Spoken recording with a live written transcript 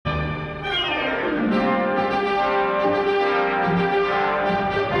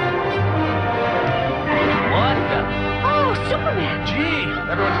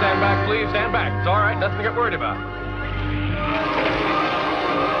please stand back. It's all right, nothing to get worried about.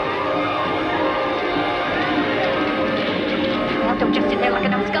 Well, don't just sit there like a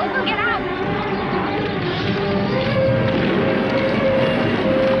numbskull. Get out!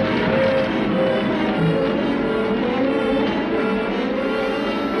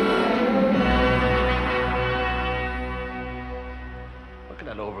 Look at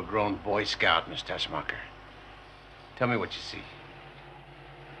that overgrown Boy Scout, Miss Tessmacher. Tell me what you see.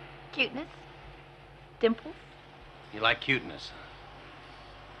 Cuteness. Dimples. You like cuteness?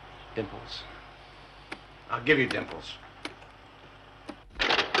 Dimples. I'll give you dimples.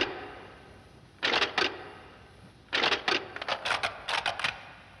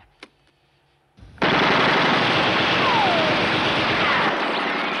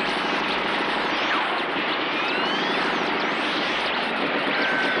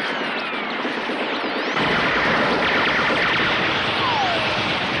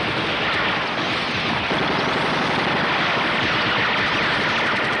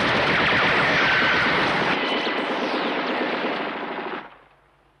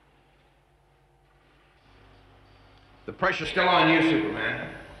 The pressure's still on you, Superman.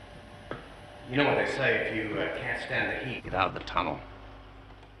 You know what they say, if you can't stand the heat, get out of the tunnel.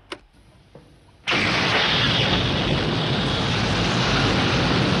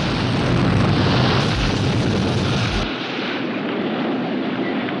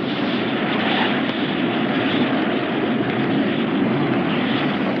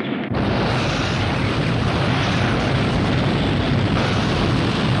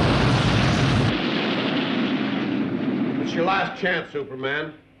 It's your last chance,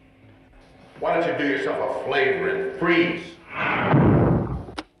 Superman. Why don't you do yourself a flavor and freeze?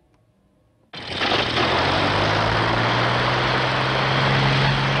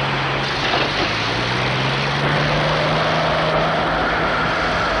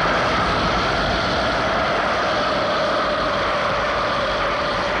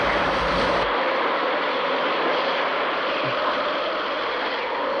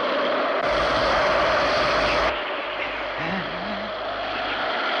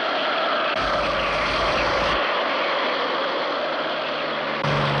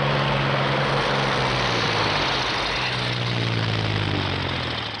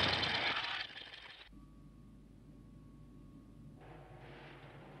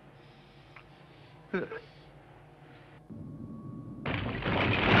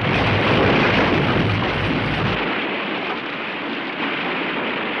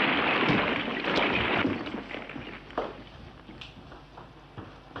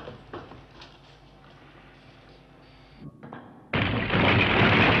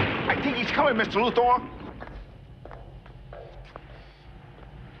 Mr. Luthor?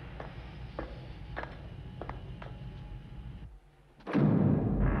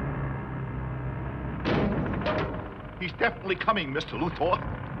 He's definitely coming, Mr. Luthor.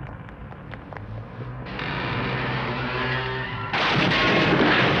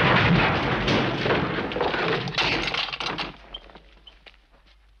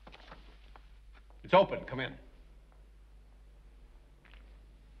 It's open. Come in.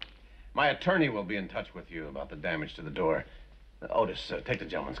 My attorney will be in touch with you about the damage to the door. Otis, take the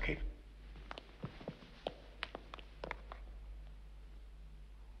gentleman's cape.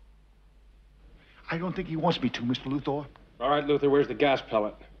 I don't think he wants me to, Mr. Luthor. All right, Luthor, where's the gas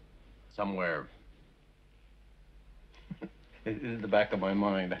pellet? Somewhere. It is the back of my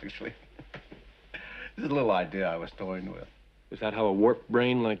mind, actually. This is a little idea I was toying with. Is that how a warped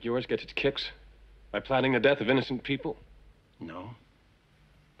brain like yours gets its kicks? By planning the death of innocent people? No.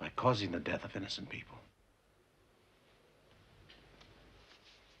 By causing the death of innocent people.